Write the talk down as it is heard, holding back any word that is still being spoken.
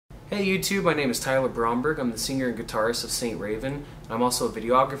Hey YouTube, my name is Tyler Bromberg. I'm the singer and guitarist of Saint Raven. I'm also a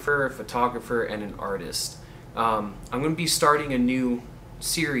videographer, a photographer, and an artist. I'm going to be starting a new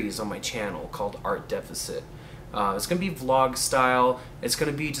series on my channel called Art Deficit. It's going to be vlog style. It's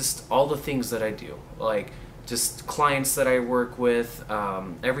going to be just all the things that I do, like just clients that I work with,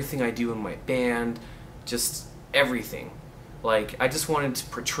 everything I do in my band, just everything. Like, I just wanted to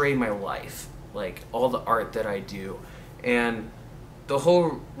portray my life, like all the art that I do. And the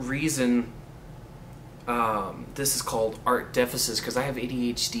whole reason this is called Art Deficit is because I have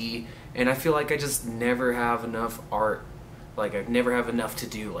ADHD and I feel like I just never have enough art. Like, I never have enough to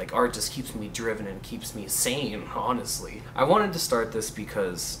do. Like, art just keeps me driven and keeps me sane, honestly. I wanted to start this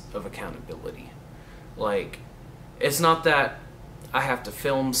because of accountability. Like, it's not that I have to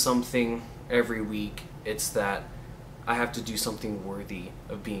film something every week, it's that I have to do something worthy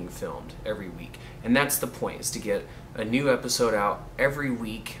of being filmed every week. And that's the point, is to get a new episode out every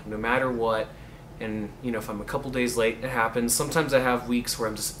week, no matter what. And, you know, if I'm a couple days late, it happens. Sometimes I have weeks where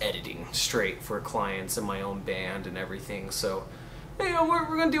I'm just editing straight for clients and my own band and everything. So, you know, we're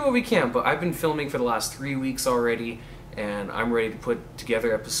going to do what we can. But I've been filming for the last 3 weeks already, and I'm ready to put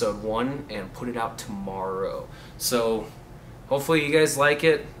together episode 1 and put it out tomorrow. So, hopefully you guys like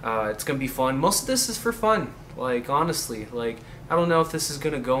it. It's going to be fun. Most of this is for fun. Like, honestly, like, I don't know if this is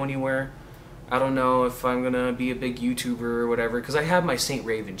going to go anywhere. I don't know if I'm going to be a big YouTuber or whatever, because I have my Saint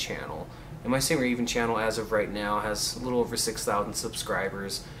Raven channel. And my Saint Raven channel, as of right now, has a little over 6,000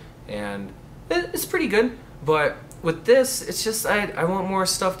 subscribers. And it's pretty good. But with this, it's just, I want more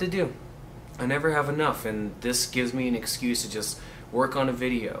stuff to do. I never have enough, and this gives me an excuse to just work on a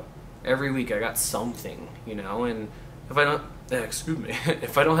video. Every week I got something, you know, and if I don't, excuse me,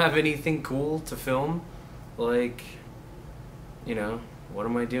 if I don't have anything cool to film, like, you know, what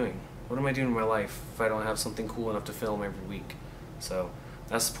am I doing? What am I doing in my life if I don't have something cool enough to film every week? So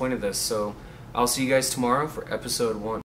that's the point of this. So I'll see you guys tomorrow for episode 1.